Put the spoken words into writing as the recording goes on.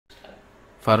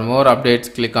For more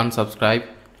updates, click on subscribe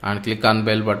and click on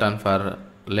bell button for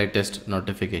latest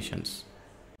notifications.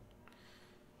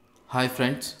 Hi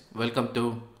friends, welcome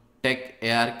to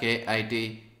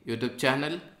techarkit YouTube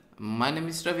channel. My name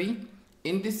is Ravi.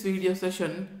 In this video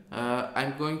session,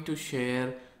 I'm going to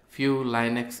share few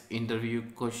Linux interview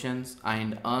questions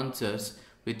and answers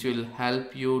which will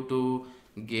help you to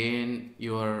gain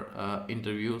your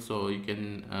interview, so you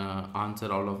can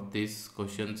answer all of these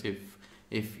questions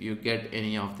if you get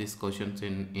any of these questions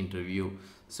in interview.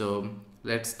 So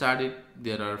let's start it.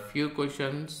 There are few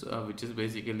questions which is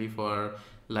basically for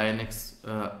Linux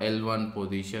L1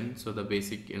 position, so the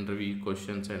basic interview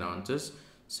questions and answers.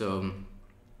 So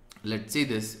let's see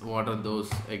this, what are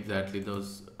those exactly,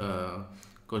 those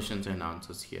questions and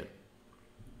answers here.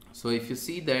 So if you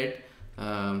see that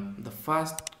the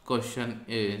first question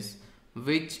is,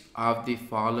 which of the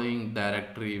following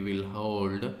directory will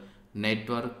hold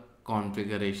network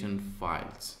configuration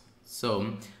files?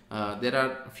 So there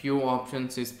are few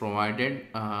options is provided.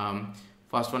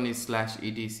 First one is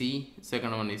 /etc,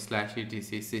 second one is /etc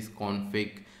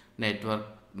sysconfig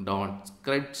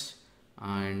network.scripts,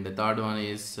 and the third one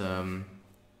is /var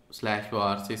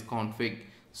sysconfig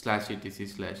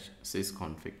 /etc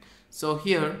 /sysconfig. So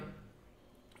here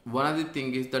one of the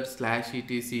thing is that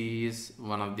 /etc is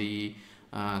one of the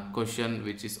question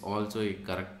which is also a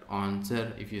correct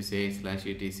answer if you say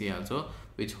 /etc also,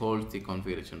 which holds the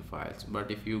configuration files.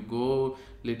 But if you go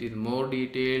little more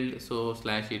detailed, so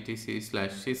 /etc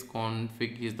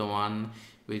 /sysconfig is the one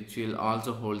which will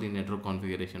also hold the network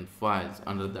configuration files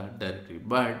under that directory.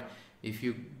 But if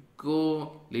you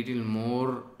go little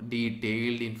more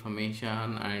detailed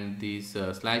information and these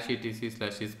 /etc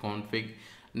 /sysconfig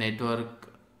network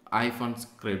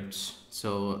 -scripts,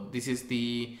 so this is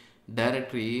the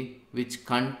directory which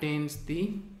contains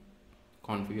the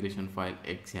configuration file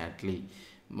exactly.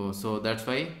 So that's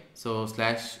why, so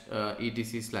 /etc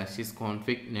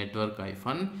 /sysconfig network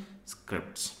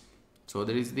 -scripts, so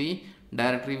there is the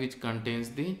directory which contains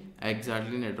the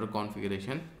exactly network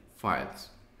configuration files.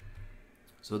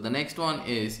 So the next one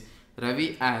is,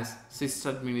 Ravi as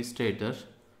sysadministrator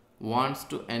wants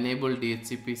to enable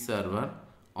DHCP server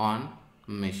on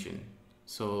machine.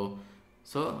 So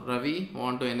Ravi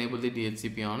want to enable the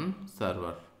DHCP on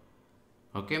server.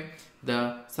 Okay,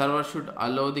 the server should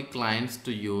allow the clients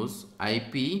to use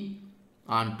IP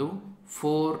onto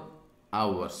 4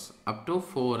 hours, up to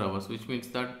 4 hours, which means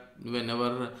that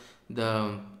whenever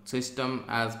the system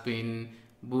has been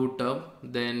boot up,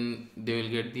 then they will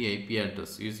get the IP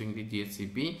address using the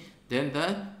DHCP. Then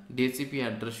the DHCP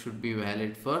address should be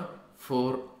valid for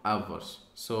 4 hours.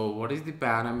 So what is the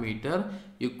parameter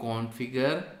you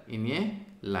configure in a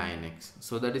Linux?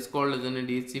 So that is called as a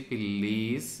DHCP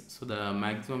lease. So the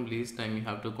maximum lease time you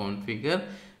have to configure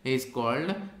is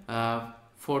called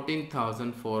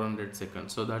 14,400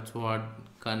 seconds. So that's what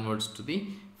converts to the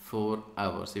 4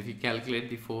 hours. If you calculate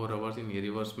the 4 hours in a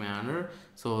reverse manner,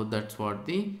 so that's what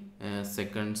the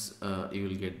seconds you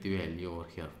will get the value over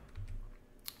here.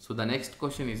 So the next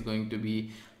question is going to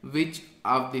be, which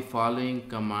of the following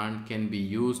command can be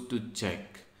used to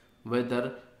check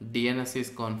whether DNS is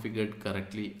configured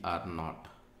correctly or not?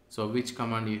 So which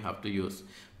command you have to use,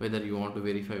 whether you want to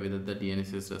verify whether the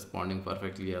DNS is responding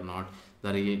perfectly or not,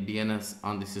 the DNS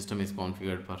on the system is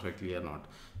configured perfectly or not.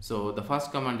 So the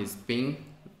first command is ping,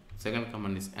 second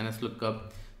command is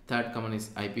nslookup, third command is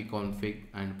ipconfig,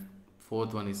 and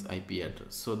fourth one is IP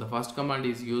address. So the first command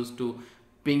is used to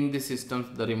ping the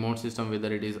system, the remote system,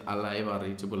 whether it is alive or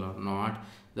reachable or not.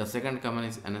 The second command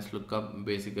is nslookup.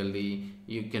 Basically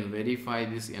you can verify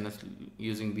this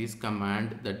using this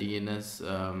command, the DNS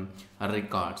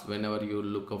records, whenever you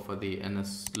look up for the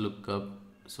nslookup.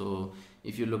 So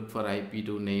if you look for IP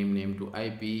to name to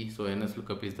IP, so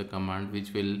nslookup is the command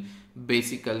which will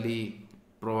basically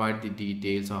provide the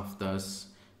details of this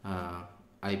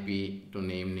IP to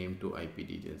name to IP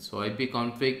details. So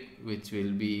ipconfig, which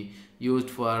will be used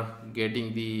for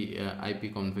getting the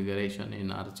IP configuration in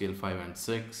RCL 5 and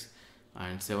 6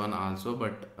 and 7 also,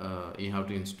 but you have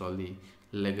to install the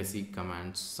legacy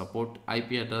commands. Support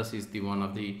IP address is the one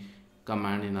of the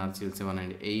command in RCL 7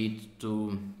 and 8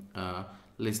 to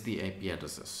list the IP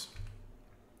addresses.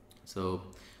 So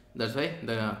that's why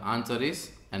the answer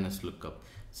is nslookup.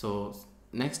 So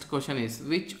next question is,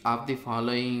 which of the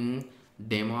following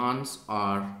demands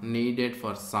are needed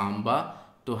for Samba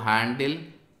to handle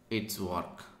its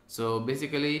work? So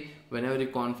basically whenever you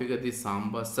configure the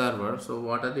Samba server, so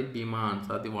what are the demands,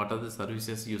 or what are the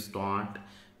services you start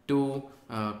to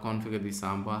configure the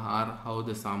Samba, or how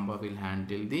the Samba will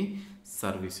handle the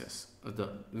services,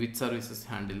 which services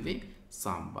handle the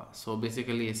Samba. So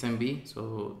basically SMB.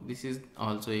 So this is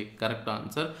also a correct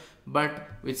answer, but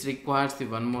which requires the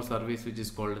one more service which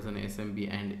is called as an SMB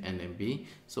and NMB.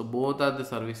 So both are the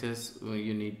services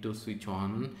you need to switch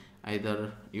on.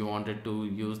 Either you wanted to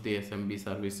use the SMB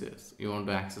services, you want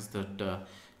to access that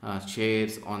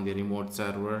shares on the remote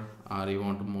server, or you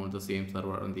want to mount the same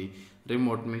server on the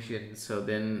remote machine. So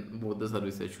then both the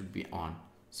services should be on.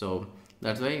 So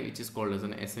that's why which is called as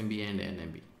an SMB and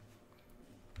NMB.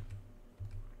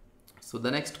 So the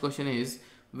next question is,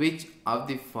 which of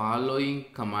the following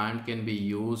command can be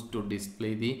used to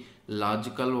display the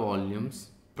logical volumes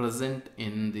present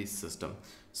in the system?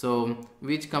 So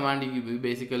which command you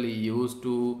basically use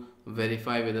to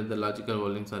verify whether the logical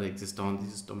volumes are exist on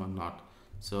the system or not?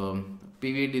 So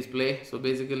PV display. So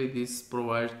basically this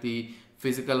provides the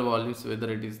physical volumes,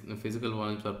 whether it is physical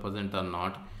volumes are present or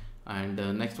not. And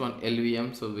next one,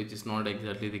 LVM, so which is not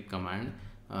exactly the command.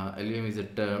 LVM is a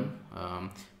term.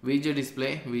 VG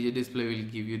display will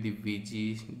give you the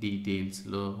VG details,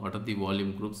 what are the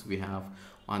volume groups we have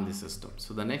on the system.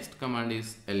 So the next command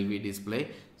is LV display.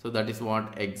 So that is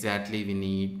what exactly we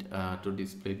need to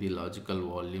display the logical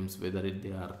volumes, whether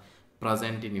they are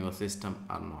present in your system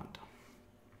or not.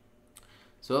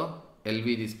 So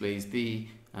LV display is the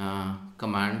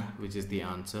command which is the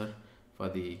answer for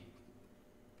the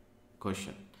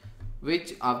question.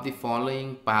 Which of the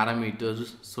following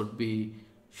parameters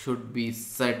should be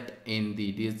set in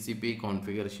the DHCP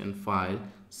configuration file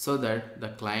so that the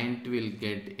client will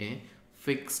get a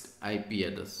fixed IP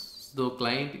address? So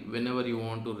client, whenever you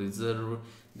want to reserve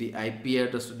the IP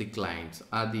address to the clients,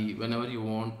 or whenever you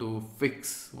want to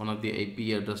fix one of the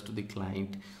IP address to the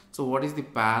client, so what is the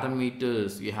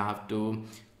parameters you have to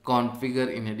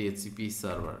configure in a DHCP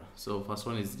server? So first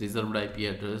one is reserved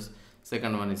IP address,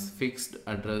 second one is fixed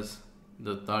address,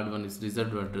 the third one is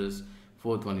reserved address,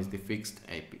 fourth one is the fixed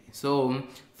IP. So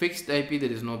fixed IP,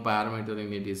 there is no parameter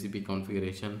in a DHCP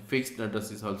configuration. Fixed address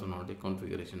is also not a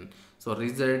configuration. So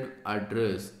reserved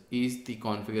address is the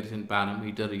configuration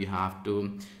parameter you have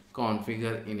to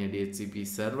configure in a DHCP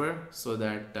server, so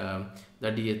that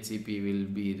the DHCP will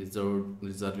be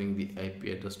reserving the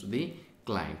IP address to the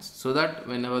clients, so that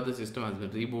whenever the system has been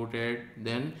rebooted,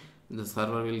 then the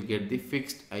server will get the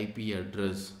fixed IP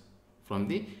address from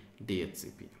the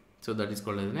DHCP. So that is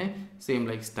called as a same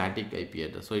like static IP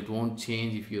address. So it won't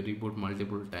change if you reboot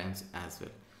multiple times as well.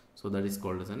 So that is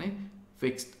called as a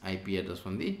fixed IP address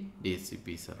from the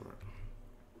DHCP server.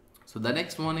 So the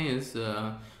next one is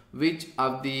which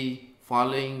of the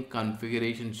following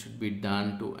configuration should be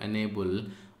done to enable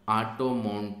auto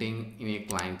mounting in a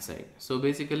client side? So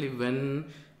basically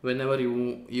whenever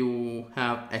you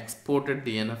have exported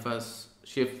the NFS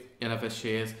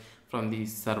shares from the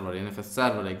server, NFS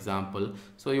server example,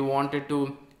 so you wanted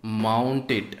to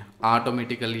mount it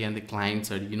automatically on the client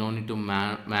side, you don't need to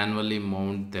manually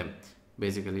mount them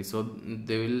basically. So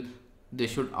they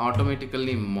should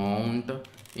automatically mount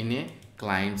in a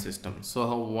client system.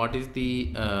 So what is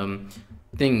the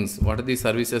what are the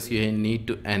services you need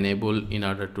to enable in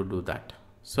order to do that?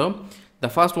 So the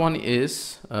first one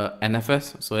is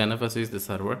NFS. So NFS is the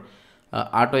server,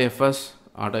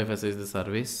 AutoFS is the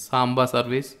service, Samba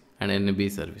service and NB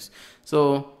service.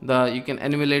 So you can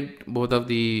emulate both of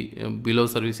the below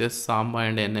services. Samba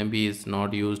and NB is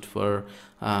not used for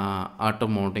auto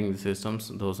mounting the systems.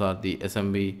 Those are the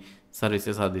SMB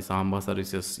services or the Samba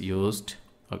services used.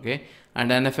 Okay,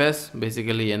 and NFS,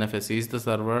 basically NFS is the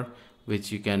server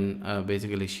which you can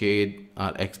basically shade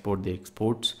or export the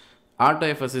exports.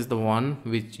 AutoFS is the one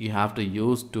which you have to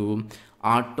use to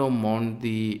auto mount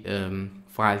the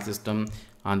file system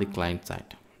on the client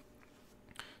side.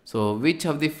 So which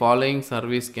of the following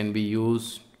service can be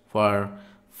used for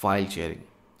file sharing?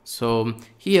 So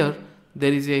here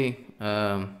there is a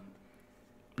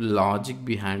logic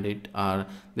behind it, or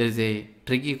there is a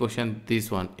tricky question. This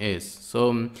one is,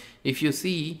 so if you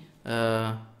see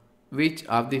which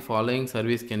of the following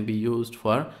service can be used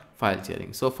for file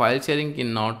sharing. So file sharing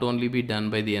can not only be done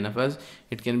by the NFS,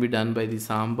 it can be done by the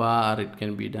Samba, or it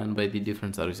can be done by the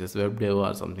different services, WebDev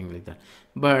or something like that.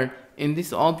 But in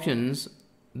these options,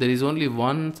 there is only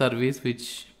one service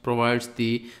which provides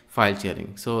the file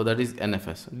sharing, so that is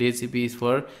NFS. DHCP is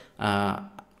for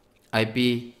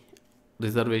IP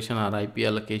reservation or IP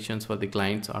allocations for the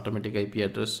client's automatic IP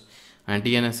address, and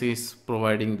DNS is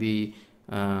providing the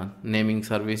naming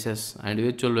services, and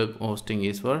virtual web hosting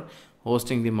is for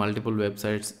hosting the multiple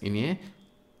websites in a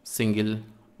single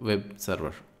web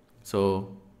server.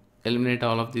 So eliminate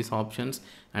all of these options,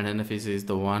 and NFS is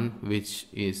the one which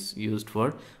is used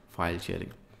for file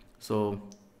sharing. So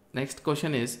next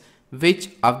question is, which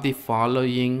of the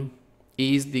following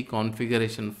is the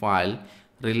configuration file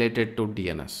related to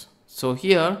DNS. So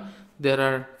here there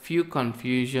are few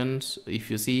confusions. If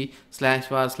you see,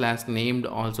 /var/named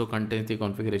also contains the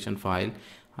configuration file,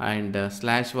 and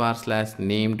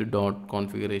 /var/named dot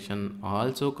configuration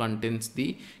also contains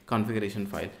the configuration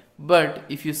file. But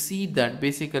if you see that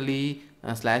basically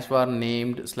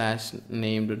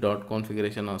 /var/named dot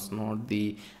configuration is not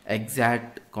the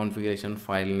exact configuration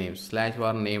file name.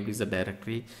 /var/named is a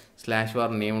directory.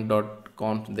 /var/named dot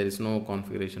conf, there is no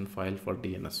configuration file for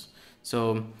DNS.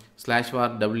 So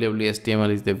 /var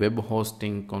www.html is the web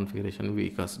hosting configuration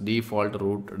because default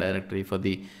root directory for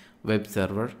the web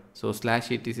server. So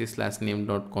 /etc/name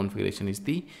dot configuration is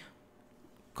the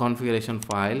configuration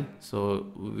file, so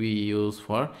we use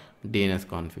for DNS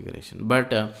configuration.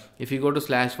 But if you go to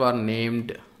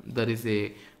 /var/named, there is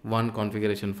a one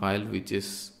configuration file which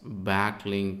is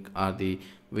backlink, or the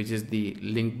which is the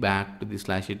link back to the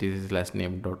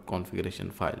 /etc/name dot configuration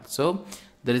file. So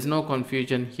there is no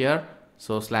confusion here.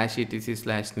 So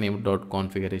 /etc/name dot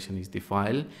configuration is the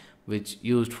file which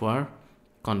used for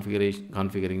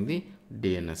configuring the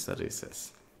DNS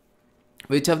services.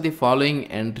 Which of the following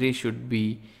entry should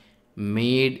be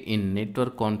made in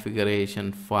network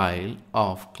configuration file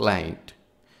of client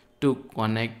to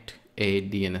connect a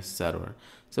DNS server?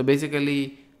 So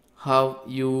basically, how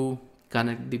you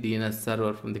connect the DNS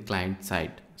server from the client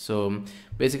side. So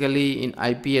basically in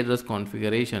IP address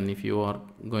configuration, if you are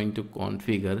going to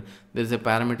configure, there is a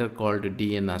parameter called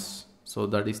DNS. So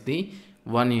that is the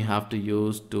one you have to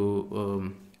use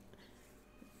to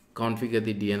configure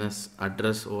the DNS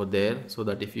address over there, so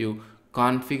that if you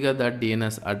configure that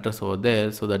DNS address over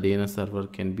there, so the DNS server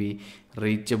can be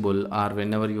reachable, or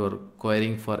whenever you are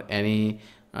querying for any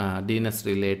DNS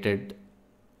related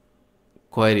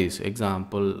queries,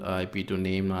 example IP to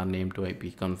name or name to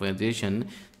IP conversation,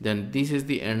 then this is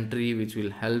the entry which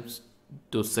will help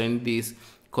to send these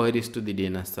queries to the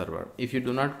DNS server. If you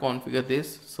do not configure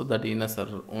this, so the DNS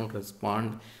server won't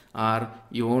respond, or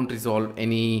you won't resolve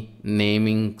any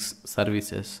naming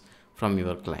services from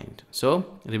your client. So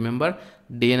remember,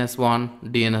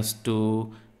 DNS1,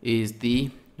 DNS2 is the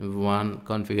one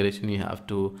configuration you have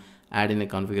to add in a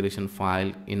configuration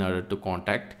file in order to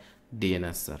contact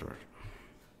DNS server.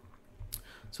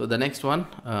 So the next one,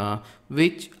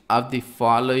 which of the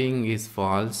following is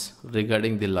false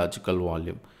regarding the logical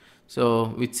volume? So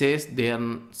which says, they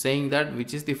are saying that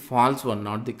which is the false one,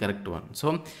 not the correct one.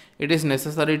 So it is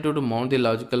necessary to mount the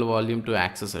logical volume to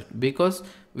access it, because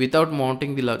without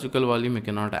mounting the logical volume you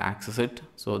cannot access it.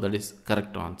 So that is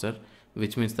correct answer,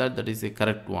 which means that that is a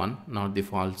correct one, not the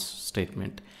false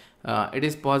statement. It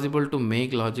is possible to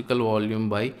make logical volume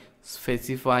by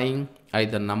specifying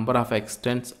either number of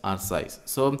extents or size.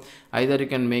 So either you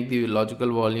can make the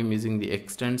logical volume using the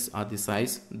extents or the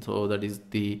size. So that is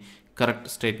the correct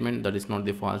statement, that is not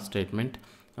the false statement.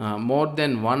 More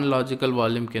than one logical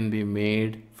volume can be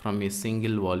made from a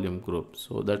single volume group.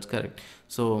 So that's correct.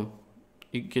 So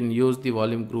you can use the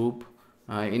volume group.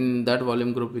 In that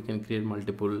volume group we can create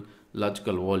multiple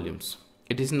logical volumes.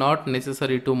 It is not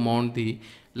necessary to mount the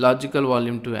logical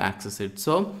volume to access it.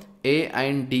 So A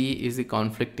and D is the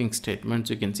conflicting statements,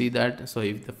 you can see that. So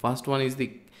if the first one is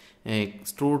the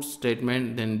true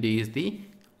statement, then D is the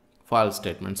false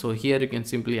statement. So here you can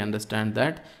simply understand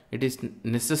that it is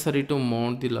necessary to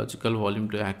mount the logical volume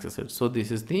to access it. So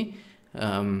this is the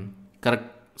correct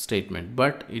statement,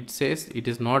 but it says it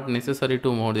is not necessary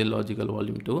to mount the logical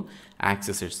volume to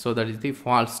access it. So that is the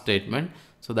false statement.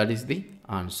 So that is the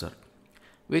answer.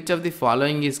 Which of the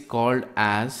following is called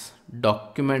as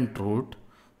document root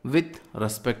with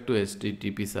respect to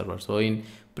HTTP server? So in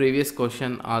previous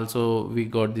question also we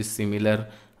got this similar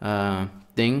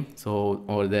thing, so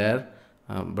over there,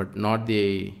 but not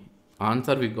the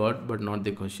answer we got, but not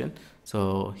the question.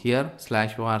 So here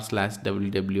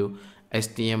 /var/www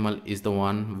HTML is the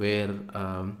one where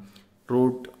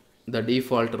root, the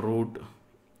default root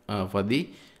for the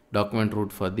document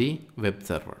root for the web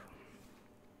server.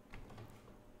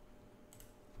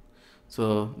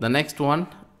 So the next one,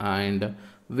 and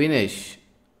Vinesh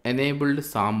enabled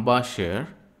Samba share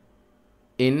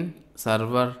in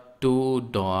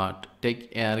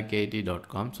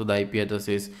server2.techarkit.com. So the IP address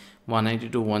is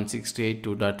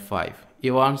 192.168.2.5.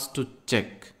 He wants to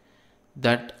check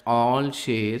that all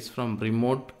shares from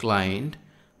remote client,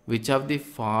 which of the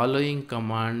following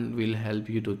command will help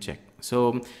you to check?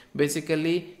 So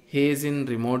basically he is in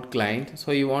remote client,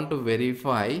 so you want to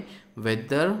verify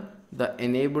whether the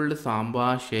enabled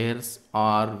Samba shares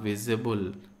are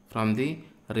visible from the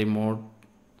remote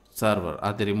server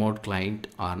or the remote client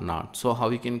or not. So how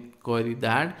you can query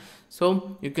that?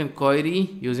 So you can query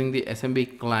using the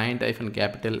SMB client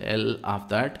capital L of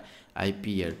that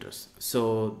IP address.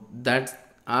 So that's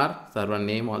our server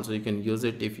name. Also you can use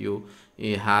it if you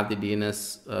have the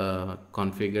DNS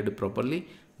configured properly,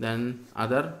 then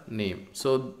other name.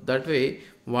 So that way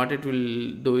what it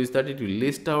will do is that it will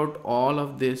list out all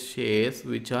of these shares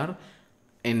which are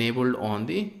enabled on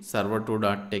the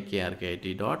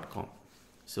server2.techarkit.com.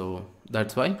 So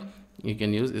that's why you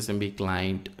can use SMB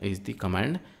client is the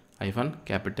command,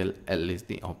 capital L is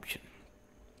the option.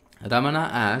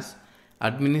 Ramana as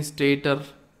administrator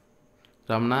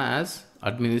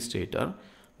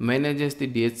manages the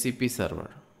DHCP server.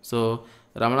 So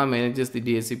Ramana manages the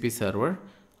DHCP server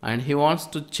and he wants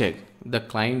to check the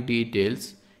client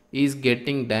details is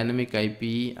getting dynamic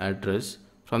IP address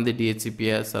from the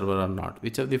DHCP server or not.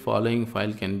 Which of the following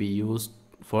file can be used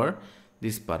for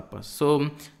this purpose? So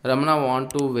Ramana want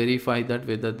to verify that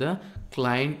whether the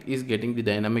client is getting the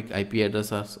dynamic IP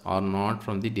addresses or not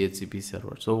from the DHCP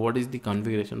server. So what is the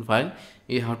configuration file?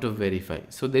 You have to verify.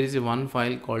 So there is a one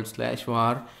file called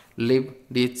 /var lib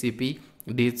DHCP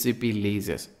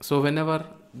leases. So whenever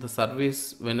the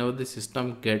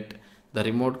system get the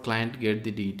remote client get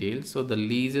the details, so the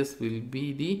leases will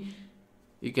be the,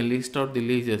 you can list out the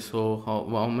leases. So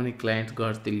how many clients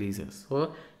got the leases,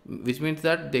 so which means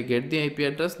that they get the IP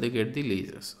address, they get the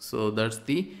leases. So that's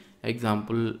the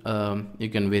example. You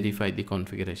can verify the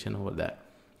configuration over that.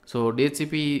 So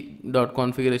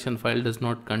DHCP.configuration file does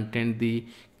not contain the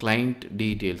client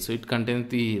details, so it contains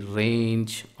the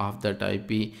range of that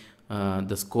IP,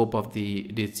 the scope of the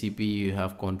DHCP you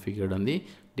have configured on the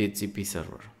DHCP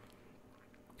server.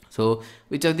 So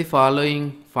which of the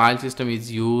following file system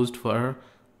is used for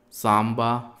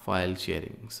Samba file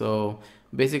sharing? So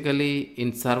basically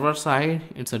in server side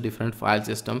it's a different file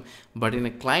system, but in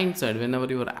a client side, whenever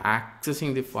you are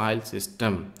accessing the file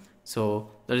system, so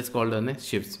that is called a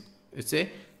shifts. It's a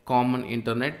common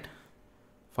internet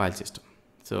file system.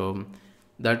 So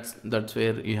that's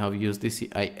where you have used the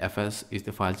CIFS is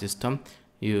the file system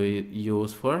you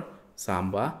use for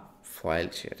Samba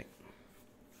file sharing.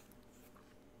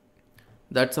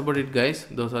 That's about it, guys.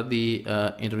 Those are the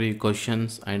interview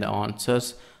questions and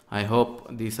answers. I hope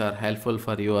these are helpful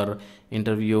for your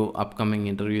upcoming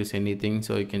interviews, anything.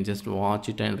 So you can just watch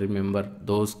it and remember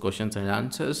those questions and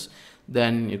answers.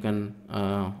 Then you can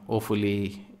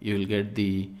hopefully you will get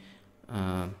the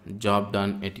job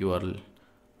done at your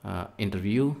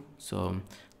interview. So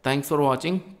thanks for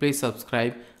watching. Please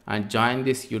subscribe and join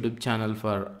this YouTube channel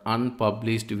for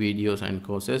unpublished videos and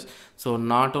courses. So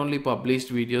not only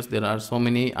published videos, there are so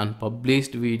many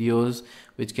unpublished videos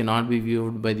which cannot be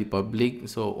viewed by the public.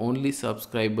 So only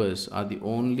subscribers are the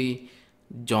only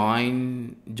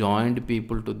joined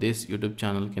people to this YouTube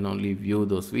channel can only view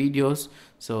those videos.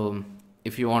 So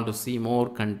if you want to see more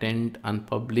content,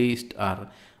 unpublished or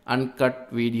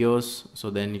uncut videos,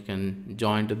 so then you can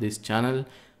join to this channel.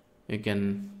 You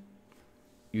can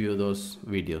view those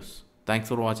videos. Thanks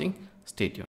for watching. Stay tuned.